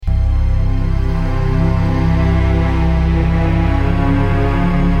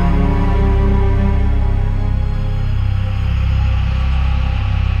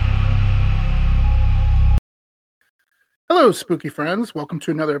Hello, spooky friends. Welcome to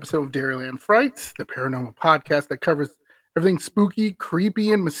another episode of Dairyland Frights, the paranormal podcast that covers everything spooky,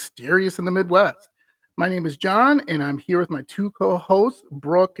 creepy, and mysterious in the Midwest. My name is John, and I'm here with my two co-hosts,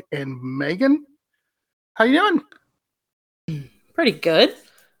 Brooke and Megan. How you doing? Pretty good.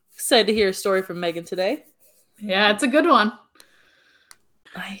 Excited to hear a story from Megan today. Yeah, it's a good one.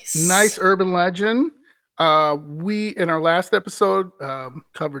 Nice urban legend. We, in our last episode,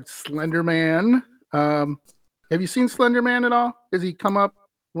 covered Slender Man. Have you seen Slender Man at all? Does he come up,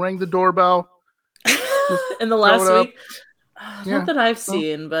 ring the doorbell? In the last week? Yeah. Not that I've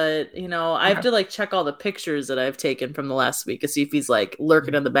seen, but I have to check all the pictures that I've taken from the last week to see if he's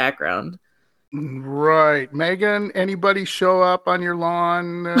lurking in the background. Right. Megan, anybody show up on your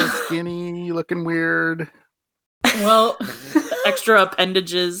lawn skinny, looking weird? Well, extra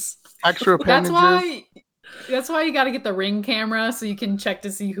appendages. That's why you got to get the Ring camera so you can check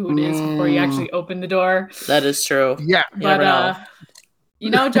to see who it is before you actually open the door. That is true. Yeah. But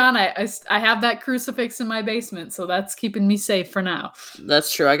John, I have that crucifix in my basement, so that's keeping me safe for now.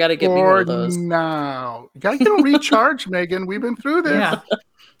 That's true. I got to get me one of those. Now, you got to get them recharged, Megan. We've been through this. Yeah.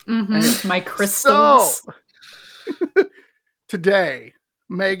 Mm-hmm. My crystals. So, today,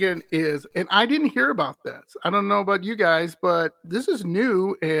 Megan is, and I didn't hear about this. I don't know about you guys, but this is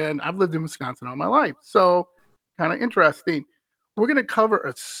new, and I've lived in Wisconsin all my life. So, kind of interesting. We're going to cover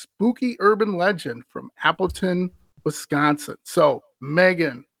a spooky urban legend from Appleton, Wisconsin. So,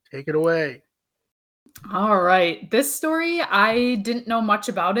 Megan, take it away. All right. This story, I didn't know much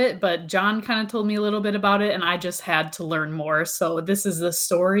about it, but John kind of told me a little bit about it, and I just had to learn more. So this is the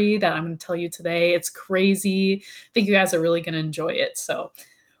story that I'm going to tell you today. It's crazy. I think you guys are really going to enjoy it. So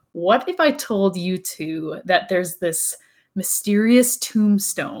what if I told you two that there's this mysterious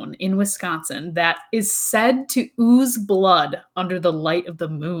tombstone in Wisconsin that is said to ooze blood under the light of the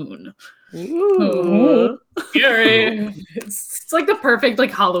moon? Ooh. Scary. It's like the perfect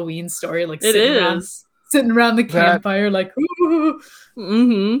Halloween story. Sitting around the campfire, ooh.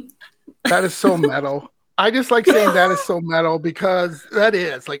 Mm-hmm. That is so metal. I just like saying that is so metal because that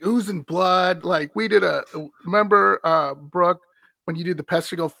is oozing blood. We did remember Brooke, when you did the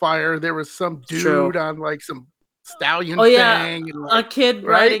Pesticle fire, there was some dude on some stallion thing. And, a kid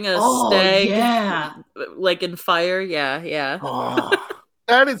riding a stag. Yeah. In fire. Yeah. Oh,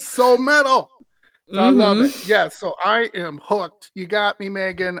 that is so metal. So I love it. Yeah, so I am hooked. You got me,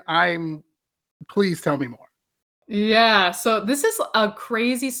 Megan. Please tell me more. Yeah, so this is a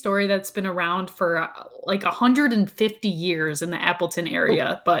crazy story that's been around for 150 years in the Appleton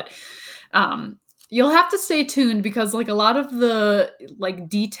area, but you'll have to stay tuned because a lot of the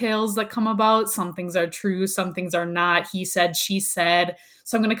details that come about, some things are true, some things are not. He said, she said.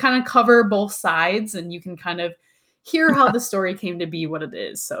 So I'm going to kind of cover both sides, and you can kind of hear how the story came to be what it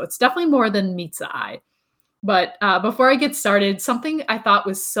is. So it's definitely more than meets the eye. But before I get started, something I thought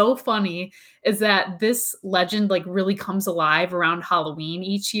was so funny is that this legend really comes alive around Halloween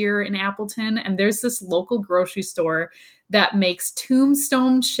each year in Appleton. And there's this local grocery store that makes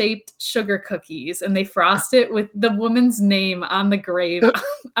tombstone-shaped sugar cookies, and they frost it with the woman's name on the grave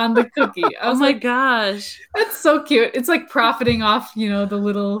on the cookie. I was my gosh. That's so cute. It's profiting off, the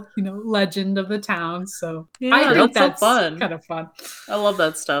little, legend of the town. So yeah, I think that's so fun. Kind of fun. I love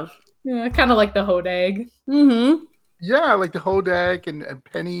that stuff. Yeah, kind of like the hodag. Mm-hmm. Yeah, like the hodag and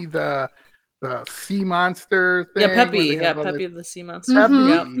Penny the sea monster thing. Yeah, Peppy. Yeah, Peppy the sea monster.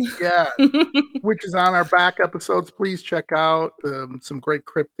 Peppy, yeah. Which is on our back episodes. Please check out some great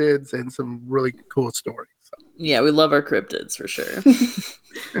cryptids and some really cool stories. So. Yeah, we love our cryptids for sure.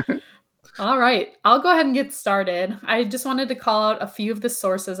 All right, I'll go ahead and get started. I just wanted to call out a few of the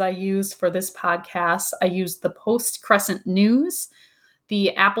sources I used for this podcast. I used the Post-Crescent News,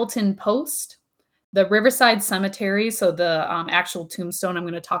 the Appleton Post, the Riverside Cemetery. So the actual tombstone I'm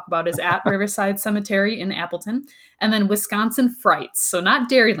going to talk about is at Riverside Cemetery in Appleton. And then Wisconsin Frights. So not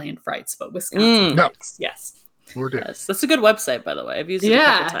Dairyland Frights, but Wisconsin Frights. Yes. Yes. That's a good website, by the way. I've used it a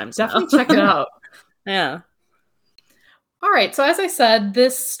couple times. Definitely check it out. Yeah. All right. So as I said,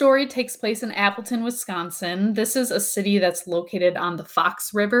 this story takes place in Appleton, Wisconsin. This is a city that's located on the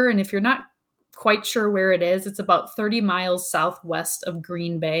Fox River. And if you're not quite sure where it is, it's about 30 miles southwest of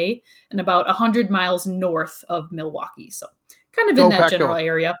Green Bay and about 100 miles north of Milwaukee. So kind of in that general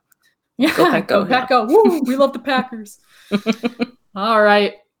area. Yeah, go Pack-O. Woo, we love the Packers. All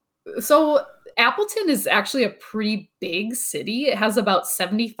right. So Appleton is actually a pretty big city. It has about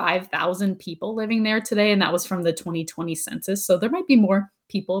 75,000 people living there today, and that was from the 2020 census. So there might be more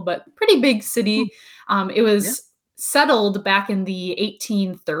people, but pretty big city. It was settled back in the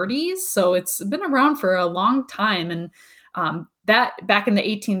 1830s, so it's been around for a long time. And That back in the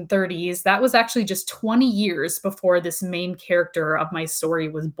 1830s, that was actually just 20 years before this main character of my story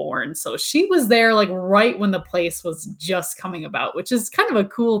was born. So she was there like right when the place was just coming about, which is kind of a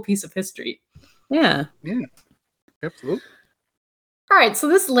cool piece of history. Yeah. Yeah, absolutely. All right, so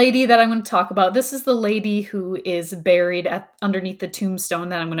this lady that I'm going to talk about, this is the lady who is buried underneath the tombstone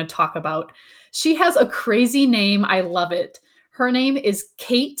that I'm going to talk about. She has a crazy name. I love it. Her name is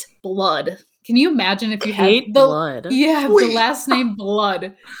Kate Blood. Can you imagine if you Kate had Blood? Yeah, the last name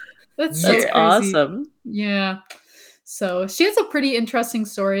Blood. That's so crazy. Awesome. Yeah. So she has a pretty interesting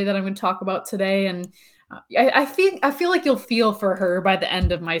story that I'm going to talk about today, and I feel like you'll feel for her by the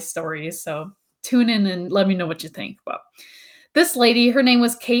end of my story. So tune in and let me know what you think. But this lady, her name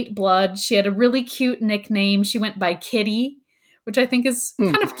was Kate Blood. She had a really cute nickname. She went by Kitty, which I think is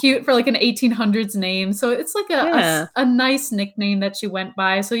kind of cute for like an 1800s name. So it's like a nice nickname that she went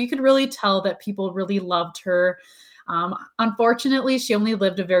by. So you could really tell that people really loved her. Unfortunately, she only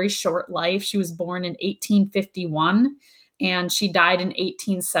lived a very short life. She was born in 1851 and she died in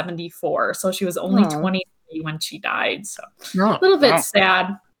 1874. So she was only 23 when she died. So a little bit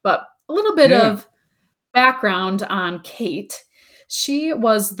sad, but a little bit of background on Kate. She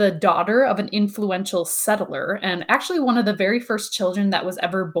was the daughter of an influential settler and actually one of the very first children that was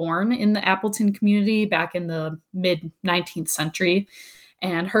ever born in the Appleton community back in the mid 19th century.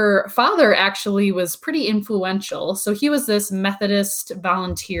 And her father actually was pretty influential. So he was this Methodist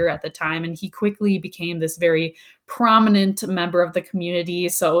volunteer at the time, and he quickly became this very prominent member of the community.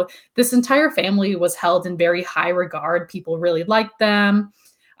 So this entire family was held in very high regard. People really liked them.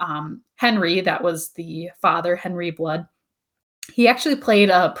 Henry, that was the father, Henry Blood, he actually played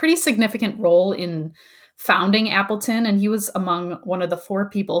a pretty significant role in founding Appleton, and he was among one of the 4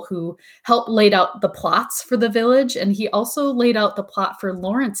 people who helped laid out the plots for the village, and he also laid out the plot for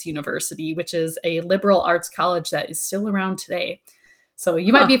Lawrence University, which is a liberal arts college that is still around today. So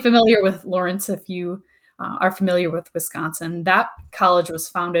you might be familiar with Lawrence if you are familiar with Wisconsin. That college was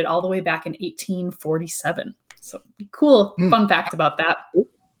founded all the way back in 1847. So cool fun fact about that.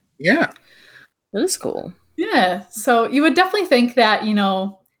 Yeah. That is cool. Yeah. So you would definitely think that,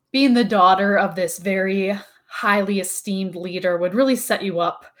 being the daughter of this very highly esteemed leader would really set you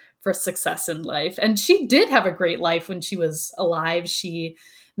up for success in life. And she did have a great life when she was alive. She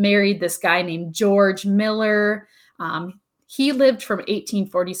married this guy named George Miller. He lived from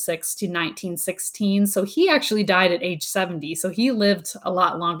 1846 to 1916. So he actually died at age 70. So he lived a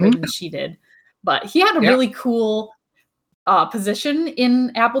lot longer than she did. But he had a really cool position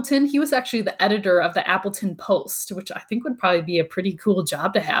in Appleton. He was actually the editor of the Appleton Post, which I think would probably be a pretty cool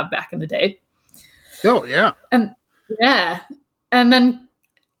job to have back in the day. Oh, yeah. And then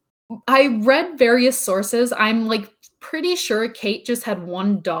I read various sources. I'm like pretty sure Kate just had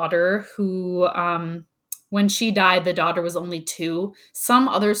one daughter who, when she died, the daughter was only 2. Some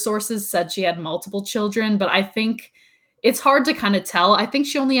other sources said she had multiple children, but I think it's hard to kind of tell. I think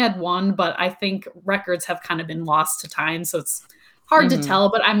she only had 1, but I think records have kind of been lost to time. So it's hard to tell,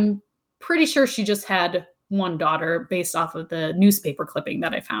 but I'm pretty sure she just had 1 daughter based off of the newspaper clipping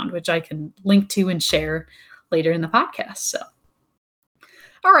that I found, which I can link to and share later in the podcast. So,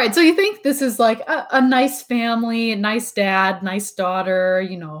 all right. So you think this is like a nice family, a nice dad, nice daughter,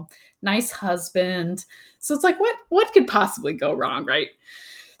 nice husband. So it's like, what could possibly go wrong, right?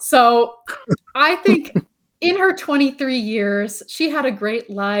 So I think in her 23 years, she had a great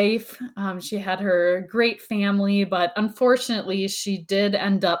life. She had her great family, but unfortunately, she did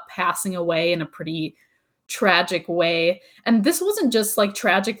end up passing away in a pretty tragic way. And this wasn't just like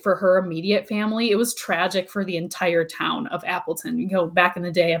tragic for her immediate family. It was tragic for the entire town of Appleton. Back in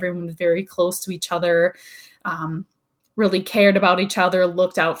the day, everyone was very close to each other, really cared about each other,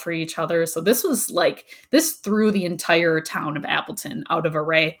 looked out for each other. So this threw the entire town of Appleton out of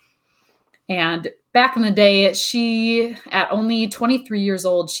array. And back in the day, she, at only 23 years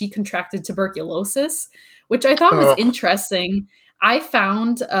old, she contracted tuberculosis, which I thought was interesting. I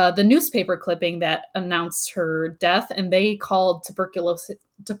found the newspaper clipping that announced her death, and they called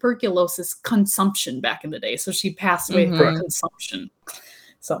tuberculosis consumption back in the day. So she passed away from consumption.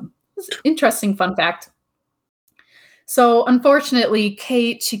 So it's an interesting fun fact. So unfortunately,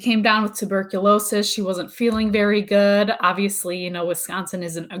 Kate, she came down with tuberculosis. She wasn't feeling very good. Obviously, Wisconsin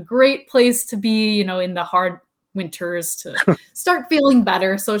isn't a great place to be, in the hard winters to start feeling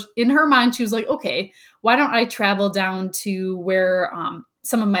better. So in her mind, she was like, okay, why don't I travel down to where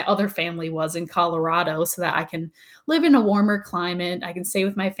some of my other family was in Colorado so that I can live in a warmer climate. I can stay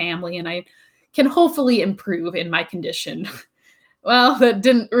with my family and I can hopefully improve in my condition. Well, that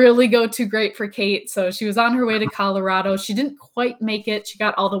didn't really go too great for Kate. So she was on her way to Colorado. She didn't quite make it. She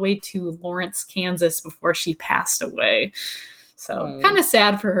got all the way to Lawrence, Kansas before she passed away. So kind of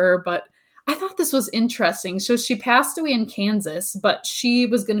sad for her, but I thought this was interesting. So she passed away in Kansas, but she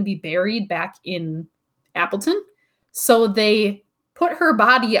was going to be buried back in Appleton. So they put her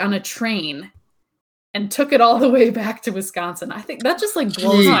body on a train and took it all the way back to Wisconsin. I think that just like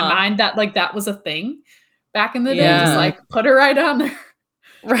blows my mind that like that was a thing back in the day. Just like put her right on there.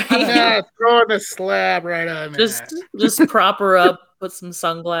 Right. Yeah, throwing the slab right on there. Just prop her up, put some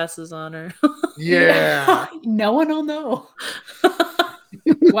sunglasses on her. Yeah. No one will know.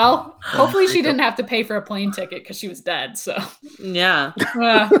 Well, hopefully she didn't have to pay for a plane ticket because she was dead. So yeah.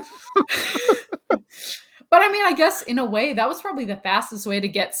 But I mean, I guess in a way that was probably the fastest way to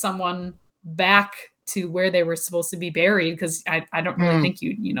get someone back to where they were supposed to be buried, because I don't really think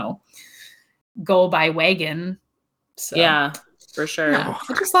you go by wagon. So yeah, for sure. Yeah,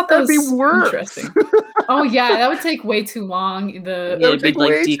 I just thought that That'd was be worse. interesting. Oh yeah, that would take way too long. It'd be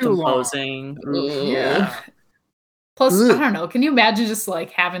like decomposing. Yeah. Plus, I don't know. Can you imagine just like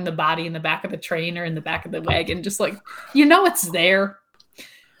having the body in the back of the train or in the back of the wagon? Just like, it's there.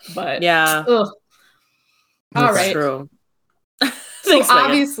 But yeah. Ugh. All right. True. So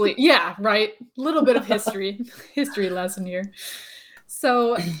obviously, yeah, right. Little bit of history lesson here.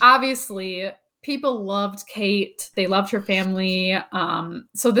 So obviously, people loved Kate. They loved her family.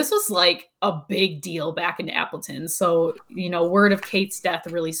 So this was like a big deal back in Appleton. So, word of Kate's death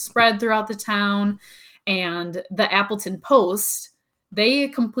really spread throughout the town. And the Appleton Post, they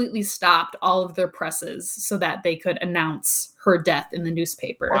completely stopped all of their presses so that they could announce her death in the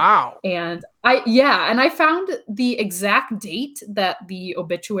newspaper. Wow. And I found the exact date that the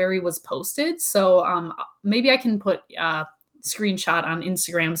obituary was posted. So maybe I can put a screenshot on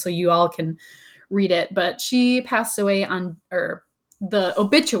Instagram so you all can read it. But she passed away the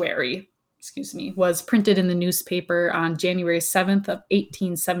obituary, was printed in the newspaper on January 7th of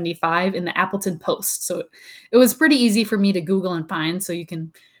 1875 in the Appleton Post. So it was pretty easy for me to Google and find, so you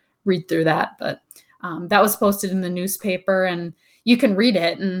can read through that. But that was posted in the newspaper and you can read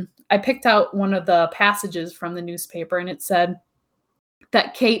it. And I picked out one of the passages from the newspaper, and it said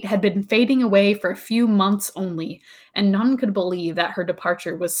that Kate had been fading away for a few months only, and none could believe that her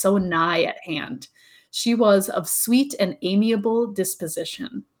departure was so nigh at hand. She was of sweet and amiable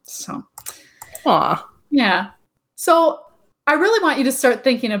disposition. So, yeah. So I really want you to start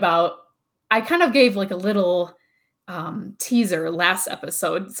thinking about, I kind of gave like a little teaser last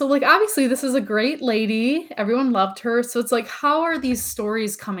episode. So like, obviously this is a great lady. Everyone loved her. So it's like, how are these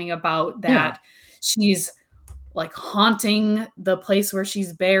stories coming about that she's like haunting the place where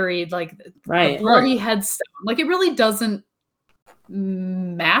she's buried, like a bloody headstone? Like it really doesn't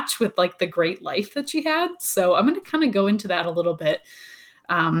match with like the great life that she had. So I'm going to kind of go into that a little bit.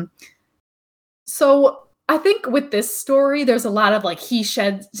 So I think with this story, there's a lot of like he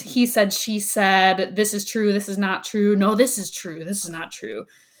said, she said, this is true, this is not true. No, this is true, this is not true.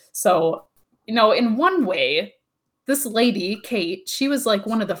 So, in one way, this lady, Kate, she was like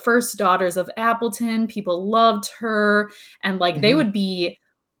one of the first daughters of Appleton. People loved her, and like they would be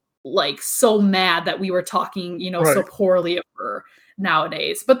like so mad that we were talking, so poorly of her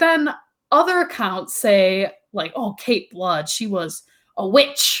nowadays. But then other accounts say like, oh, Kate Blood, she was a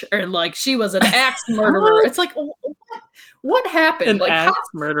witch, or like she was an axe murderer. It's like, what happened? Like axe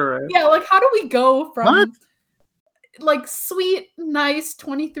murderer. Yeah, like how do we go from like sweet, nice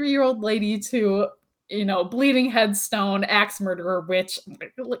 23-year-old lady to bleeding headstone, axe murderer, witch?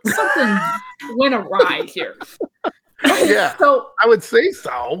 Like something went awry here. Yeah, so I would say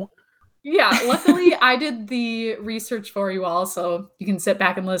so. Yeah, luckily I did the research for you all, so you can sit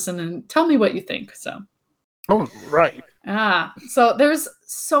back and listen and tell me what you think. So. Oh, right. So there's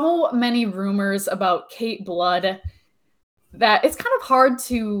so many rumors about Kate Blood that it's kind of hard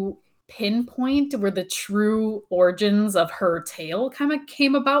to pinpoint where the true origins of her tale kind of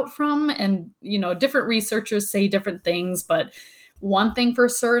came about from. And, different researchers say different things, but one thing for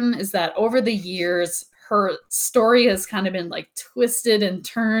certain is that over the years, her story has kind of been like twisted and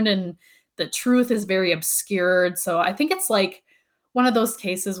turned, and the truth is very obscured. So I think it's like one of those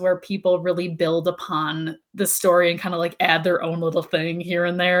cases where people really build upon the story and kind of like add their own little thing here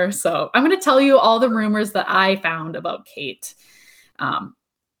and there. So I'm going to tell you all the rumors that I found about Kate.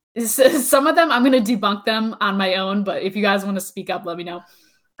 Some of them, I'm going to debunk them on my own, but if you guys want to speak up, let me know.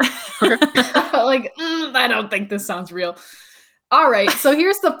 I don't think this sounds real. All right, so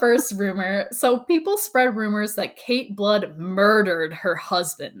here's the first rumor. So people spread rumors that Kate Blood murdered her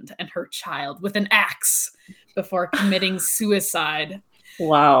husband and her child with an axe before committing suicide.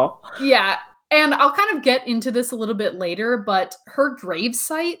 Wow. Yeah. And I'll kind of get into this a little bit later, but her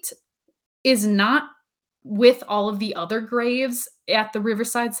gravesite is not with all of the other graves at the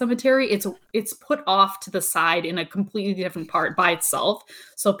Riverside Cemetery. It's put off to the side in a completely different part by itself.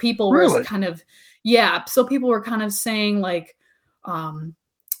 So people were kind of saying like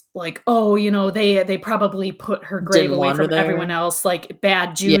oh, you know, they probably put her grave away from everyone else, like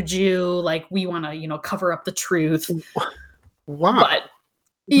bad juju, like we want to, you know, cover up the truth. Wow. But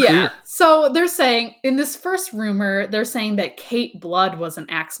yeah, so they're saying in this first rumor, they're saying that Kate Blood was an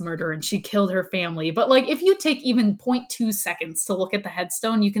axe murderer and she killed her family. But like, if you take even 0.2 seconds to look at the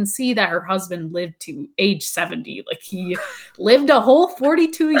headstone, you can see that her husband lived to age 70. Like he lived a whole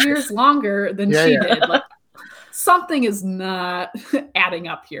 42 years longer than she did. Like something is not adding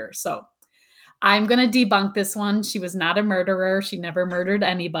up here. So I'm going to debunk this one. She was not a murderer. She never murdered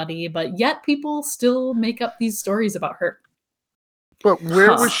anybody, but yet people still make up these stories about her. But where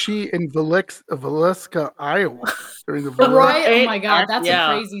was she in Villisca, Iowa during the war? Right? Oh my God, that's a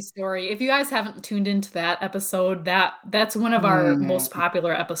crazy story. If you guys haven't tuned into that episode, that's one of our most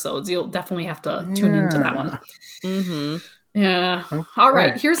popular episodes. You'll definitely have to tune into that one. Mm-hmm. Yeah. Okay. All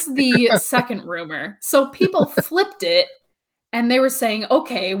right. Here's the second rumor. So people flipped it and they were saying,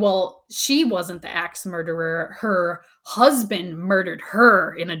 okay, well, she wasn't the axe murderer. Her husband murdered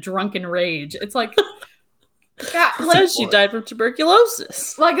her in a drunken rage. It's like... Yeah, like, she died from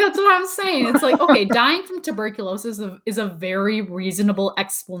tuberculosis. Like, that's what I'm saying. It's like, okay, dying from tuberculosis is a very reasonable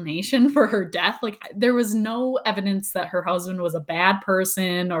explanation for her death. Like, there was no evidence that her husband was a bad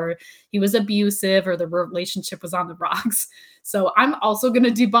person or he was abusive or the relationship was on the rocks. So I'm also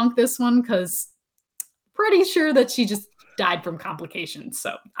going to debunk this one because pretty sure that she just died from complications.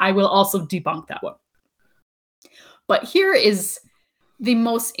 So I will also debunk that one. But here is the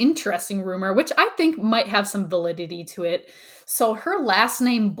most interesting rumor, which I think might have some validity to it. So her last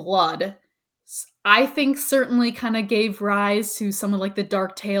name, Blood, I think certainly kind of gave rise to some of like the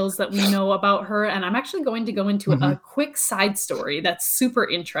dark tales that we know about her. And I'm actually going to go into a quick side story that's super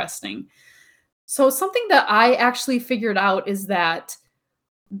interesting. So something that I actually figured out is that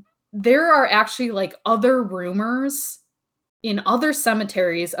there are actually like other rumors in other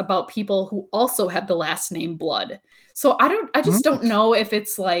cemeteries about people who also have the last name Blood. So I just don't know if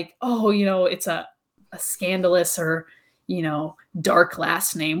it's like, oh, you know, it's a scandalous or, you know, dark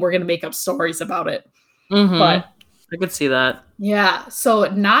last name. We're going to make up stories about it. Mm-hmm. But I could see that. Yeah. So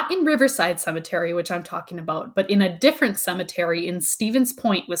not in Riverside Cemetery, which I'm talking about, but in a different cemetery in Stevens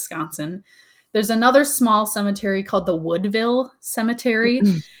Point, Wisconsin. There's another small cemetery called the Woodville Cemetery.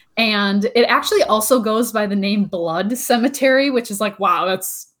 And it actually also goes by the name Blood Cemetery, which is like, wow,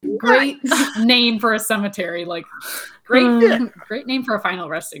 that's great name for a cemetery. Like great name for a final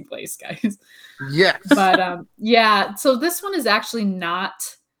resting place, guys. Yes. But yeah, so this one is actually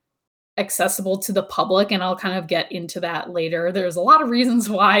not accessible to the public, and I'll kind of get into that later. There's a lot of reasons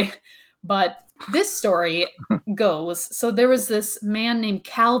why, but this story goes, so there was this man named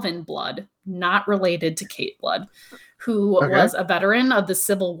Calvin Blood, not related to Kate Blood, who was a veteran of the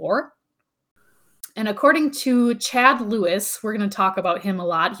Civil War. And according to Chad Lewis, we're going to talk about him a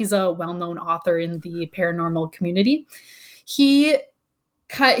lot. He's a well-known author in the paranormal community. He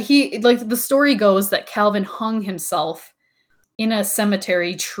like the story goes that Calvin hung himself in a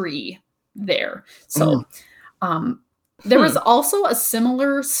cemetery tree there. So there was also a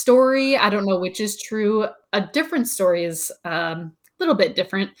similar story. I don't know which is true. A different story is a little bit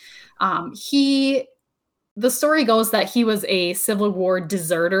different. The story goes that he was a Civil War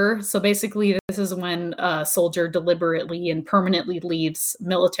deserter. So basically, this is when a soldier deliberately and permanently leaves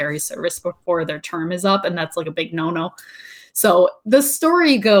military service before their term is up. And that's like a big no-no. So the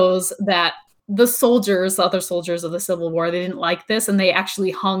story goes that the other soldiers of the Civil War, they didn't like this. And they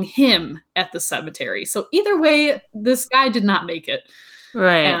actually hung him at the cemetery. So either way, this guy did not make it.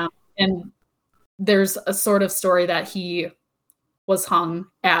 Right. And there's a sort of story that he was hung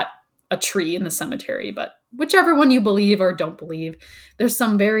at a tree in the cemetery, but whichever one you believe or don't believe, there's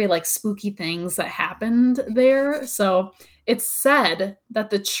some very like spooky things that happened there. So it's said that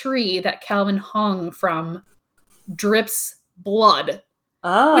the tree that Calvin hung from drips blood,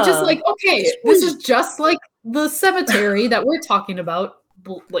 which is like, okay, this is just like the cemetery that we're talking about,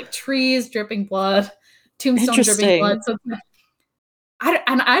 like trees dripping blood, tombstone dripping blood. So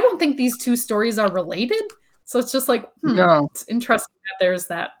I don't think these two stories are related. So it's just like, it's interesting that there's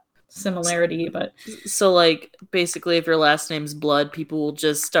that similarity. But so like basically if your last name's Blood, people will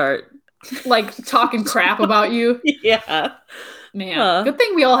just start like talking crap about you. Yeah, man, good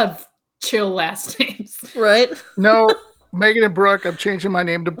thing we all have chill last names, right? No, Megan and Brooke, I'm changing my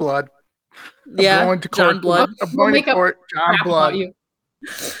name to Blood. I'm going to court. John Blood. I'm going to court. John Blood.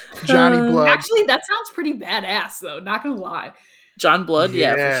 Johnny Blood. Actually, that sounds pretty badass, though. Not gonna lie. John Blood,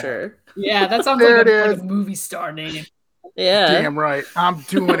 yeah, Yeah. for sure. Yeah, that sounds There like it like is. a movie star name. Yeah. Damn right. I'm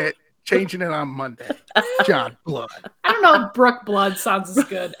doing it. Changing it on Monday. John Blood. I don't know if Brooke Blood sounds as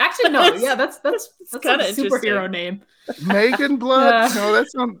good. Actually, no. Yeah, that's kinda a superhero name. Megan Blood? No,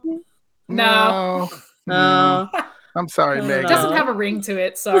 that's not. No. No. I'm sorry, I don't Megan. It doesn't have a ring to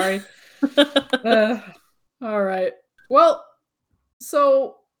it. Sorry. All right. Well,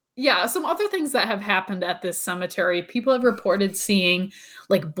 so yeah, some other things that have happened at this cemetery. People have reported seeing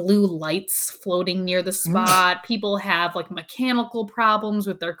like blue lights floating near the spot. People have like mechanical problems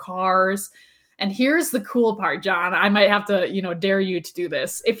with their cars. And here's the cool part, John. I might have to, dare you to do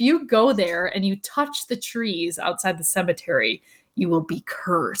this. If you go there and you touch the trees outside the cemetery, you will be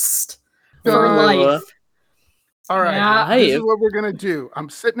cursed for life. All right. Yeah. This is what we're going to do. I'm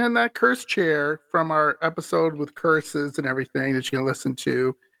sitting in that cursed chair from our episode with curses and everything that you can listen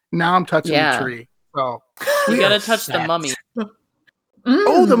to. Now I'm touching the tree. So you got to touch the mummy.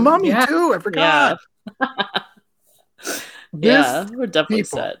 Oh, the mummy too. I forgot. Yeah, we're definitely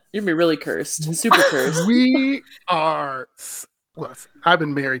set. You're going to be really cursed. Super cursed. We are. Listen, I've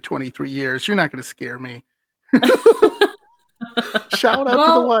been married 23 years. You're not going to scare me. Shout out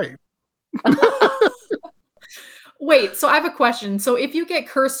to the wife. Wait, so I have a question. So if you get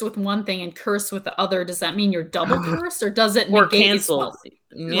cursed with one thing and cursed with the other, does that mean you're double cursed, or does it or negate canceled? itself?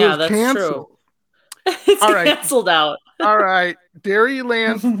 Yeah, that's canceled. True. It's all right. canceled out. All right.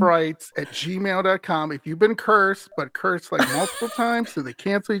 dairylandfrights@gmail.com. If you've been cursed, but cursed like multiple times, so they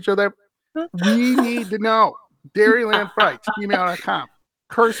cancel each other, we need to know. dairylandfrights@gmail.com.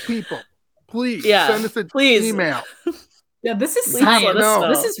 Curse people. Please send us an email. Yeah, this is Please science.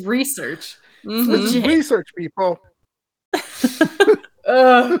 No. This is research. This is research, people.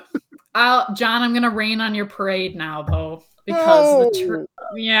 John, I'm gonna rain on your parade now, though, because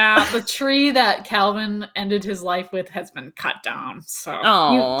the tree that Calvin ended his life with has been cut down. So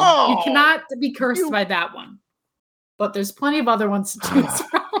you cannot be cursed by that one. But there's plenty of other ones to choose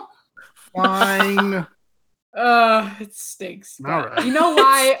from. Fine. It stinks. All right. You know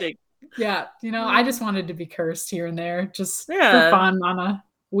why? Yeah, I just wanted to be cursed here and there, just for fun on a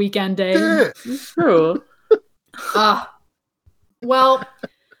weekend day. It's true. Well,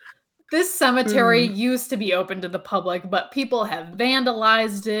 this cemetery used to be open to the public, but people have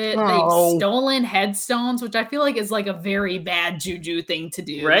vandalized it. They've stolen headstones, which I feel like is like a very bad juju thing to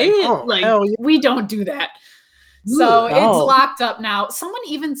do. Right? We don't do that. So it's locked up now. Someone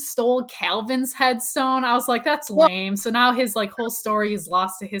even stole Calvin's headstone. I was like, that's lame. So now his like whole story is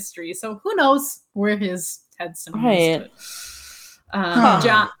lost to history. So who knows where his headstone is.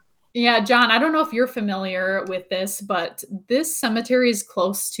 John, I don't know if you're familiar with this, but this cemetery is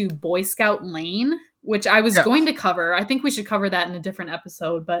close to Boy Scout Lane, which I was going to cover. I think we should cover that in a different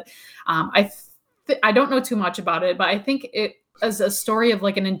episode, but I don't know too much about it, but I think it is a story of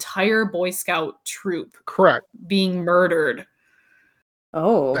like an entire Boy Scout troop being murdered.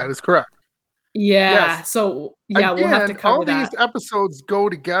 Oh, that is correct. Yeah. Yes. So we'll have to cover all that. These episodes go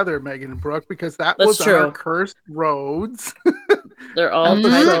together, Megan and Brooke, because that's true. Our cursed roads. They're all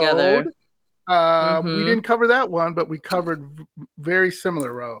tied together. We didn't cover that one, but we covered very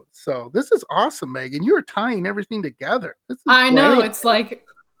similar roads. So this is awesome, Megan. You are tying everything together. I know. It's like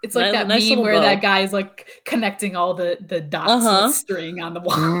that nice meme where bow. that guy is like connecting all the dots with string on the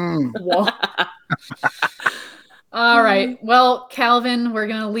wall. All right. Well, Calvin, we're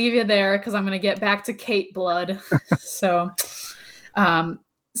going to leave you there because I'm going to get back to Kate Blood. So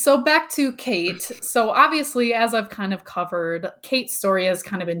back to Kate. So obviously, as I've kind of covered, Kate's story has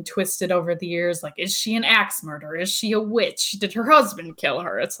kind of been twisted over the years. Like, is she an axe murderer? Is she a witch? Did her husband kill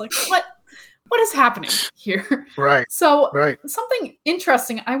her? It's like, what is happening here? Right. So something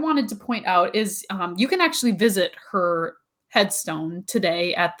interesting I wanted to point out is you can actually visit her headstone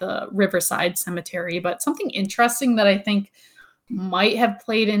today at the Riverside Cemetery. But something interesting that I think might have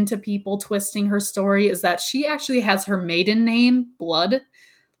played into people twisting her story is that she actually has her maiden name, Blood,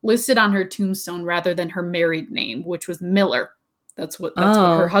 listed on her tombstone rather than her married name, which was Miller. That's what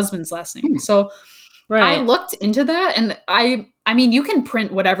her husband's last name. So I looked into that, and I mean, you can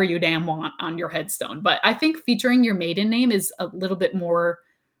print whatever you damn want on your headstone, but I think featuring your maiden name is a little bit more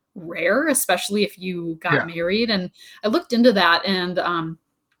rare, especially if you got married. And I looked into that, and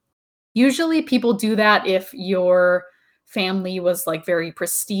usually people do that if your family was like very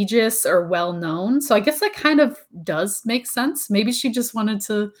prestigious or well known. So I guess that kind of does make sense. Maybe she just wanted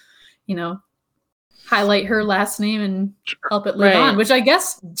to, highlight her last name and help it live on, which I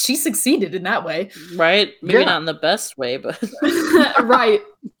guess she succeeded in that way. Right. Maybe not in the best way, but right.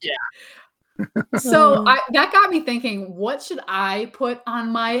 Yeah. So that got me thinking, what should I put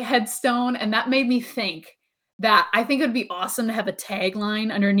on my headstone? And that made me think that I think it would be awesome to have a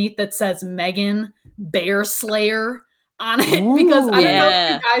tagline underneath that says Megan Bear Slayer on it. Because I don't know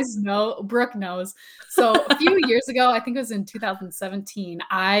if you guys know, Brooke knows. So a few years ago, I think it was in 2017,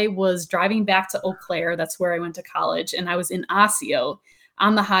 I was driving back to Eau Claire. That's where I went to college. And I was in Osseo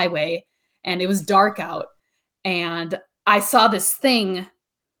on the highway, and it was dark out. And I saw this thing,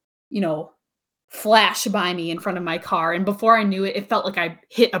 flash by me in front of my car. And before I knew it, it felt like I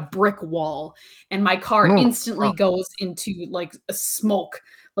hit a brick wall, and my car instantly goes into like a smoke.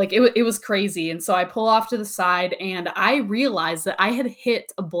 Like it was crazy. And so I pull off to the side, and I realized that I had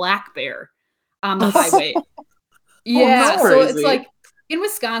hit a black bear on the highway. Yeah. So it's like in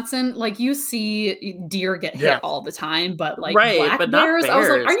Wisconsin, like you see deer get hit all the time, but like black bears, I was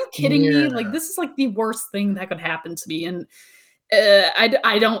like, are you kidding me? Like this is like the worst thing that could happen to me. And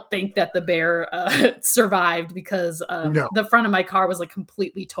I don't think that the bear survived, because the front of my car was like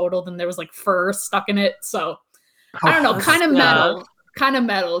completely totaled, and there was like fur stuck in it. So I don't know, kind of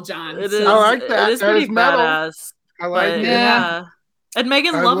metal, John. It is. I like that. It is pretty badass. I like it. Yeah. And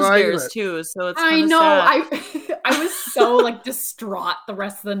Megan loves bears too, so it's I know. Sad. I was so like distraught the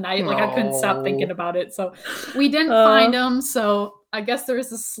rest of the night. Like I couldn't stop thinking about it. So we didn't find him. So I guess there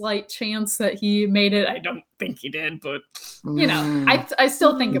is a slight chance that he made it. I don't think he did, but I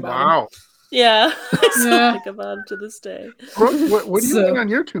still think about him. Yeah. I still think about him to this day. Brooke, what do you think on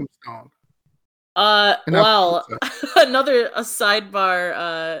your tombstone? Well, a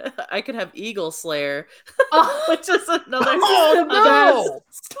sidebar, I could have Eagle Slayer, which is another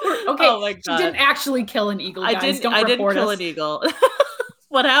story. Okay, oh my God. She didn't actually kill an eagle, guys. I didn't kill an eagle.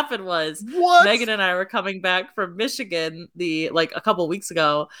 What happened was Megan and I were coming back from Michigan a couple weeks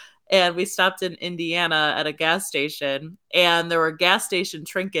ago, and we stopped in Indiana at a gas station, and there were gas station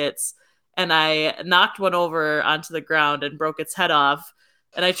trinkets, and I knocked one over onto the ground and broke its head off.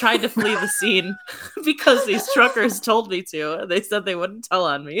 And I tried to flee the scene because these truckers told me to. They said they wouldn't tell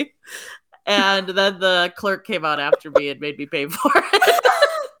on me. And then the clerk came out after me and made me pay for it.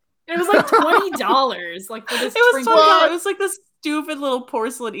 It was like $20, like for this. It was $20. It was like this stupid little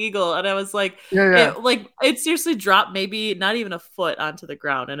porcelain eagle, and I was like, it seriously dropped maybe not even a foot onto the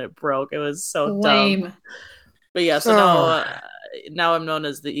ground, and it broke. It was so lame. Dumb. But yeah, so now I'm known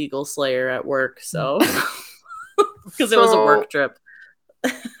as the Eagle Slayer at work. So because it was a work trip.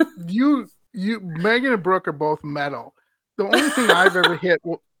 you Megan and Brooke are both metal. The only thing I've ever hit,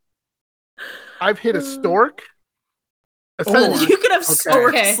 I've hit a stork. You could have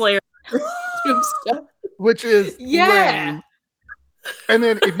stork slayer, which is lame. And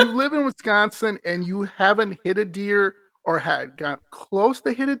then if you live in Wisconsin and you haven't hit a deer or had got close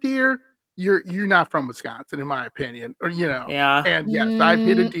to hit a deer, you're not from Wisconsin, in my opinion. Or Yeah. And yes, I've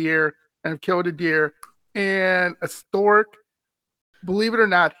hit a deer and I've killed a deer, and a stork, believe it or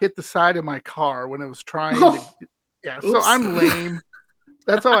not, hit the side of my car when it was trying to. Yeah, so I'm lame.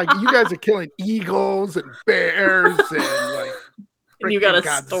 That's all. You guys are killing eagles and bears and like and you got a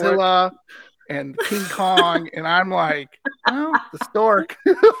Godzilla stork. And King Kong, and I'm like, well, the stork.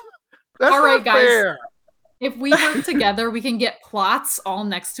 That's all right, guys. Fair. If we work together, we can get plots all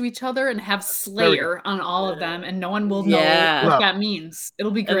next to each other and have Slayer on all of them, and no one will know what that means.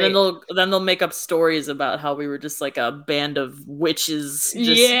 It'll be great. And then they'll make up stories about how we were just like a band of witches,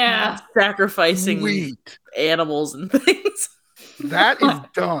 just sacrificing animals and things. That is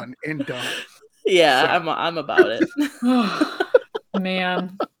done and done. Yeah, so. I'm about it.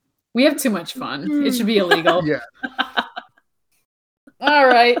 Man, we have too much fun. It should be illegal. Yeah. All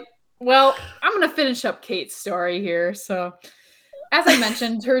right. Well, I'm going to finish up Kate's story here. So, as I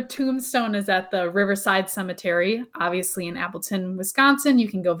mentioned, her tombstone is at the Riverside Cemetery, obviously in Appleton, Wisconsin. You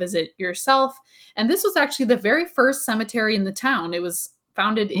can go visit yourself. And this was actually the very first cemetery in the town. It was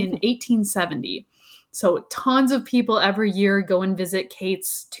founded in 1870. So, tons of people every year go and visit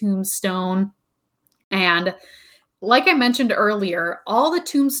Kate's tombstone. And like I mentioned earlier, all the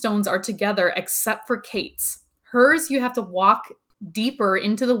tombstones are together except for Kate's. Hers, you have to walk deeper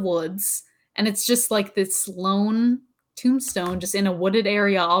into the woods, and it's just like this lone tombstone just in a wooded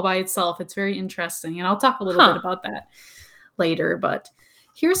area all by itself. It's very interesting, and I'll talk a little bit about that later, but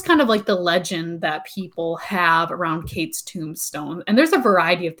here's kind of like the legend that people have around Kate's tombstone. And there's a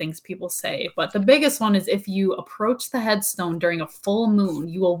variety of things people say, but the biggest one is if you approach the headstone during a full moon,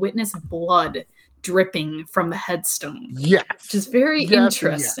 you will witness blood dripping from the headstone. Yes. Which is very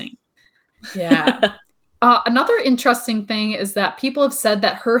interesting. Yeah. Another interesting thing is that people have said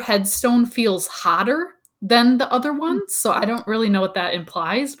that her headstone feels hotter than the other ones. So I don't really know what that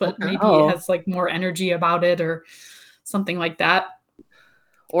implies, but maybe it has like more energy about it or something like that.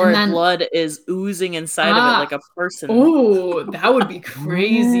 Or if blood is oozing inside of it like a person. Oh, that would be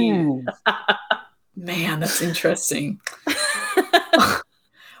crazy. Man, that's interesting.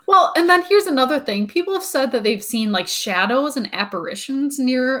 Well, and then here's another thing. People have said that they've seen like shadows and apparitions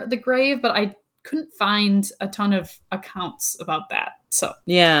near the grave, but I couldn't find a ton of accounts about that. So,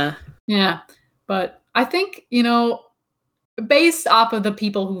 yeah. But I think, based off of the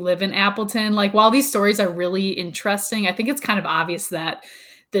people who live in Appleton, like while these stories are really interesting, I think it's kind of obvious that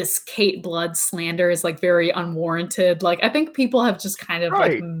this Kate Blood slander is like very unwarranted. Like I think people have just kind of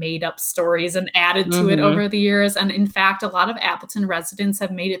like made up stories and added to it over the years. And in fact, a lot of Appleton residents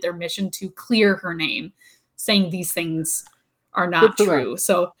have made it their mission to clear her name, saying these things are not true.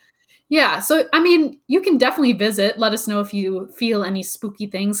 So yeah. So, I mean, you can definitely visit. Let us know if you feel any spooky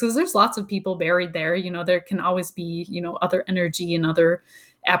things, because there's lots of people buried there. There can always be, other energy and other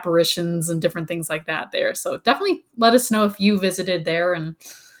apparitions and different things like that there. So definitely let us know if you visited there and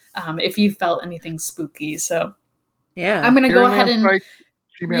if you felt anything spooky. So yeah, I'm going to go ahead and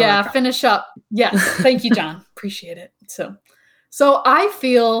finish up. Yes. Thank you, John. Appreciate it. So I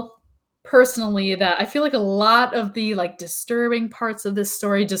feel personally that I feel like a lot of the like disturbing parts of this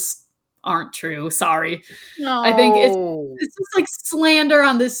story just aren't true. Sorry. No. I think it's just like slander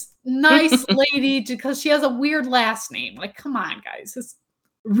on this nice lady because she has a weird last name. Like, come on, guys. It's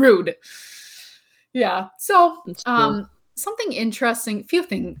rude. Yeah. So something interesting,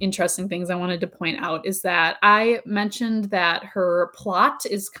 interesting things I wanted to point out is that I mentioned that her plot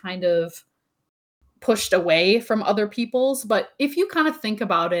is kind of pushed away from other people's, but if you kind of think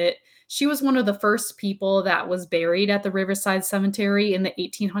about it, she was one of the first people that was buried at the Riverside Cemetery in the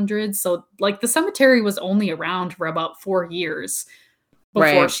 1800s. So like the cemetery was only around for about 4 years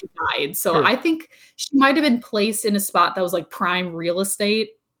before she died. So I think she might have been placed in a spot that was like prime real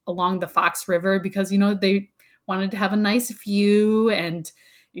estate along the Fox River because, they wanted to have a nice view and,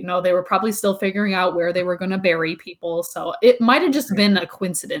 they were probably still figuring out where they were going to bury people. So it might have just been a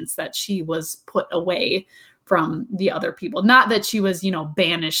coincidence that she was put away from the other people. Not that she was,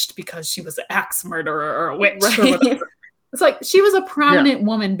 banished because she was an axe murderer or a witch or whatever. It's like she was a prominent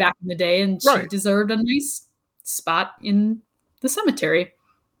woman back in the day and she deserved a nice spot in the cemetery.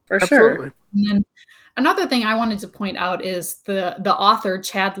 For sure. And then another thing I wanted to point out is the author,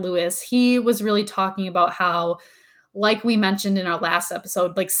 Chad Lewis. He was really talking about how, like we mentioned in our last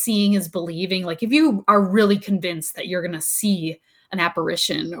episode, like seeing is believing. Like if you are really convinced that you're going to see an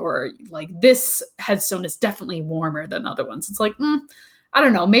apparition or like this headstone is definitely warmer than other ones, it's like, I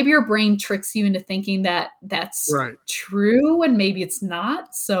don't know, maybe your brain tricks you into thinking that that's true and maybe it's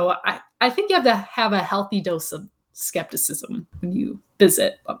not. So I think you have to have a healthy dose of skepticism when you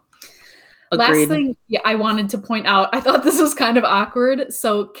visit. Last thing I wanted to point out, I thought this was kind of awkward.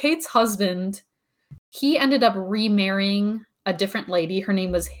 So Kate's husband, he ended up remarrying a different lady. Her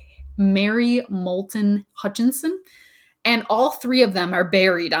name was Mary Moulton Hutchinson. And all three of them are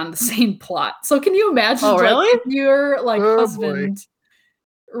buried on the same plot. So can you imagine if your husband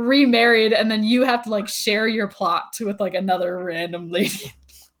remarried and then you have to like share your plot with like another random lady?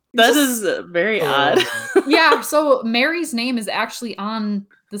 That is very odd. Yeah. So Mary's name is actually on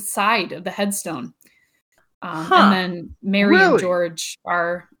the side of the headstone. And then Mary and George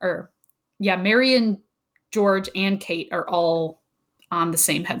Mary and George and Kate are all on the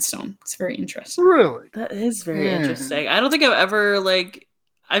same headstone. It's very interesting. Really? That is very interesting. I don't think I've ever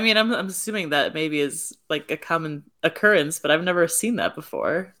I'm assuming that maybe is like a common occurrence, but I've never seen that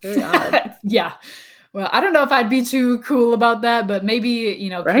before. Very odd. Yeah. Well, I don't know if I'd be too cool about that, but maybe,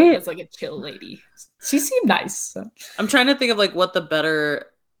 Kate is like a chill lady. She seemed nice. So. I'm trying to think of like what the better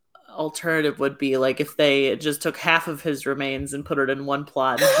alternative would be, like if they just took half of his remains and put it in one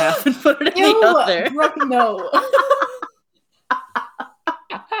plot and half and put it in the other. Brooke, no.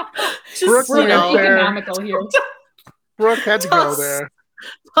 Just economical here. Brooke had to go there.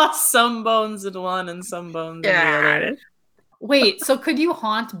 Toss some bones in one and some bones in the other. Wait, so could you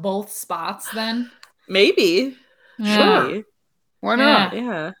haunt both spots then? Maybe. Yeah. Sure. Why not?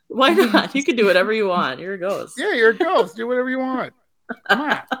 Yeah. Why not? You can do whatever you want. You're a ghost. Yeah, you're a ghost. Do whatever you want. Come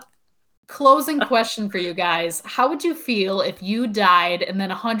on. Closing question for you guys. How would you feel if you died and then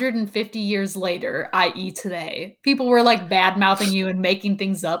 150 years later, i.e. today, people were like bad-mouthing you and making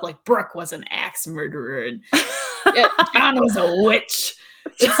things up like Brooke was an axe murderer and John was a witch.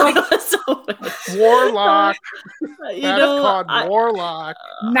 It's like warlock. That's called warlock.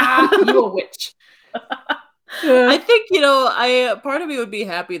 Nah, you a witch. I think, part of me would be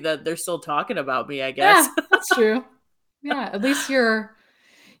happy that they're still talking about me, I guess. Yeah, that's true. Yeah, at least your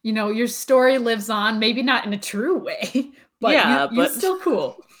story lives on, maybe not in a true way, but you're still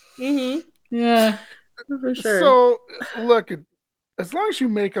cool. Mm-hmm. Yeah, for sure. So, look, as long as you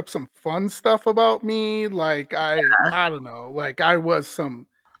make up some fun stuff about me, like I don't know, like I was some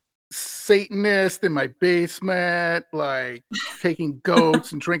Satanist in my basement, like taking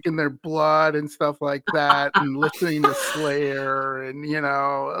goats and drinking their blood and stuff like that, and listening to Slayer, and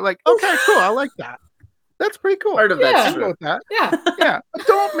like, okay, cool, I like that. That's pretty cool. Part of that's true. With that. Yeah. But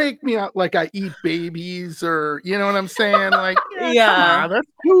don't make me out like I eat babies, or you know what I'm saying? Like, come on, that's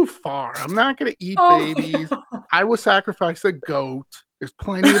too far. I'm not gonna eat babies. I will sacrifice a goat. There's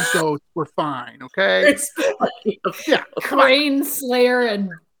plenty of goats. We're fine, okay? Crane Slayer and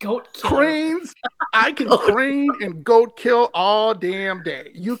goat kill. Cranes. I can crane and goat kill all damn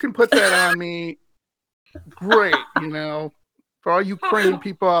day. You can put that on me. Great, For all you crane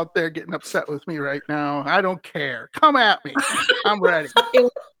people out there getting upset with me right now, I don't care. Come at me. I'm ready. It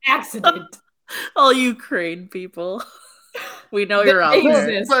was an accident. All you crane people. We know you're out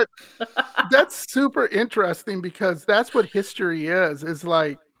there. But that's super interesting because that's what history is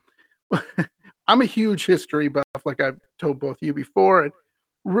like, I'm a huge history buff, like I've told both of you before. And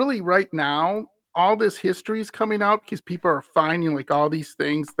really right now, all this history is coming out because people are finding like all these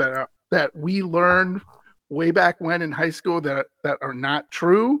things that we learned way back when in high school that are not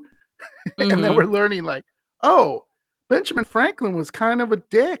true. Mm-hmm. And then we're learning like, oh, Benjamin Franklin was kind of a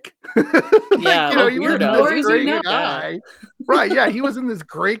dick. Yeah, he was this great guy. Right, yeah, he wasn't this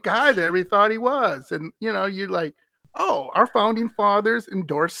great guy that everybody thought he was. And, you're like, oh, our founding fathers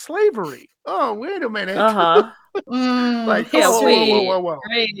endorsed slavery. Oh, wait a minute. Like, whoa.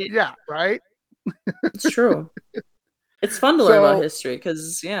 Right. Yeah, right? It's true. It's fun to learn about history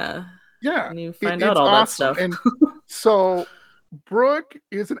because, yeah, and you find out all awesome. That stuff. And so Brooke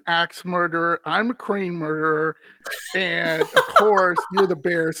is an axe murderer. I'm a crane murderer. And of course, you're the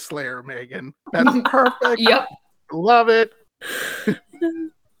bear slayer, Megan. That's perfect. Yep. Love it.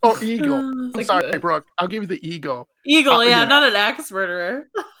 Oh, eagle. Sorry, Brooke. I'll give you the eagle. Eagle, not an axe murderer.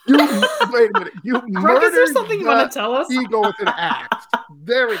 Wait a minute. You Brooke, is there something you want to tell us? Eagle with an axe.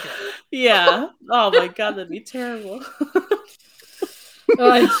 There we go. Yeah. Oh my God, that'd be terrible.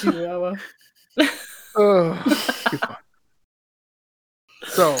 Chihuahua.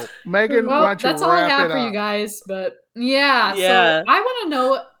 So, Megan, why don't you that's all I wrap have it for up? you guys. But yeah. So I want to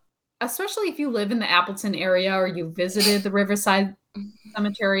know, especially if you live in the Appleton area or you visited the Riverside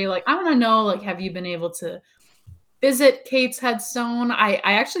Cemetery, like I want to know, like, have you been able to visit Kate's headstone? I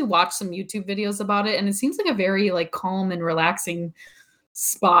actually watched some YouTube videos about it, and it seems like a very like calm and relaxing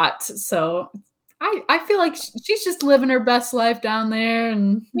spot. So I feel like she's just living her best life down there,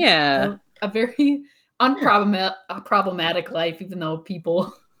 and a very unproblematic life, even though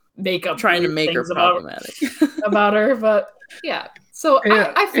people make up trying to make her problematic about her. But yeah, so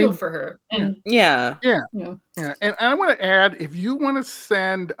I feel for her, and yeah. And I want to add, if you want to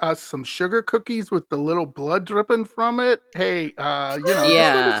send us some sugar cookies with the little blood dripping from it, hey, just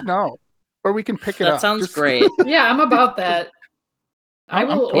let us know, or we can pick it up. That sounds great. Yeah, I'm about that. I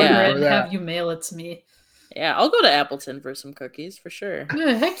will order it and have you mail it to me. Yeah, I'll go to Appleton for some cookies for sure.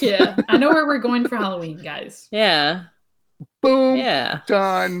 Yeah, heck yeah. I know where we're going for Halloween, guys. Yeah. Boom. Yeah.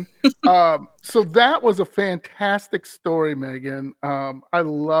 Done. So that was a fantastic story, Megan. I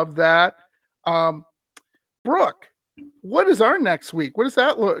love that. Brooke, what is our next week? What does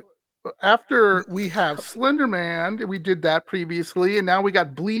that look? After we have Slender Man, we did that previously, and now we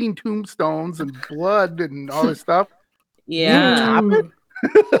got bleeding tombstones and blood and all this stuff. Yeah.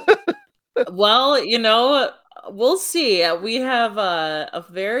 Well, we'll see. We have a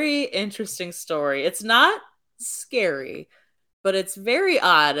very interesting story. It's not scary, but it's very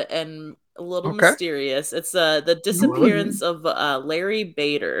odd and a little mysterious. It's the disappearance of Larry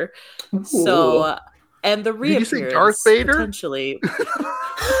Bader. Ooh. So, and the reappearance. Did you say Darth Vader? Potentially.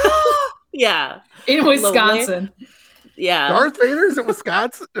 Yeah. In Wisconsin. Yeah. Darth Vader is in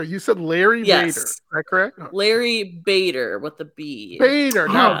Wisconsin? You said Larry Vader. Is that correct? Larry Bader with the B. Bader,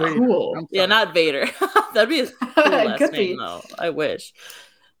 not Vader. Cool. Yeah, not Vader. That'd be a cool last name, though. I wish.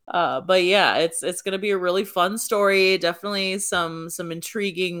 But yeah, it's gonna be a really fun story. Definitely some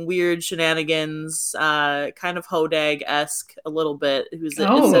intriguing, weird shenanigans. Kind of Hodag-esque a little bit. Who's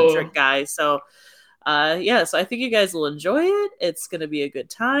an eccentric guy. So, so I think you guys will enjoy it. It's gonna be a good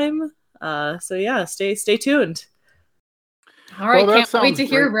time. So yeah, stay tuned. All right, can't wait to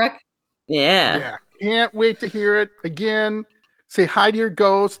hear, Rick. Yeah, can't wait to hear it again. Say hi to your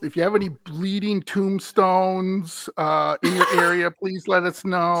ghost. If you have any bleeding tombstones in your area, please let us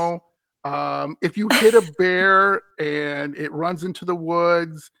know. If you hit a bear and it runs into the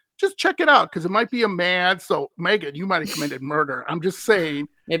woods, just check it out because it might be a man. So, Megan, you might have committed murder. I'm just saying.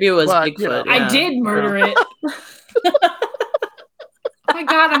 Maybe it was Bigfoot. I did murder it. Oh my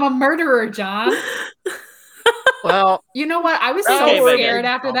God, I'm a murderer, John. Well, You know what? I was so Okay, Megan. scared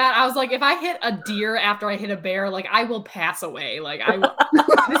after that. I was like, if I hit a deer after I hit a bear, like I will pass away. Like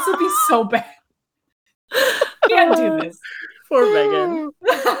this will be so bad. Can't do this. Poor Megan.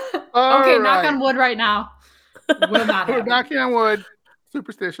 Okay, knock on wood right now. Will not We're happen. knocking on wood.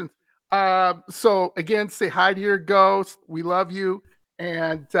 Superstitions. So again, say hi to your ghost. We love you.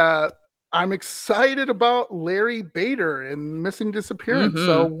 And I'm excited about Larry Bader and missing disappearance.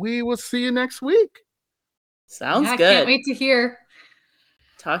 So we will see you next week. Sounds Yeah, good. Can't wait to hear.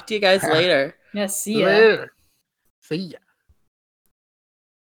 Talk to you guys later. Yes, see ya. Later. See ya.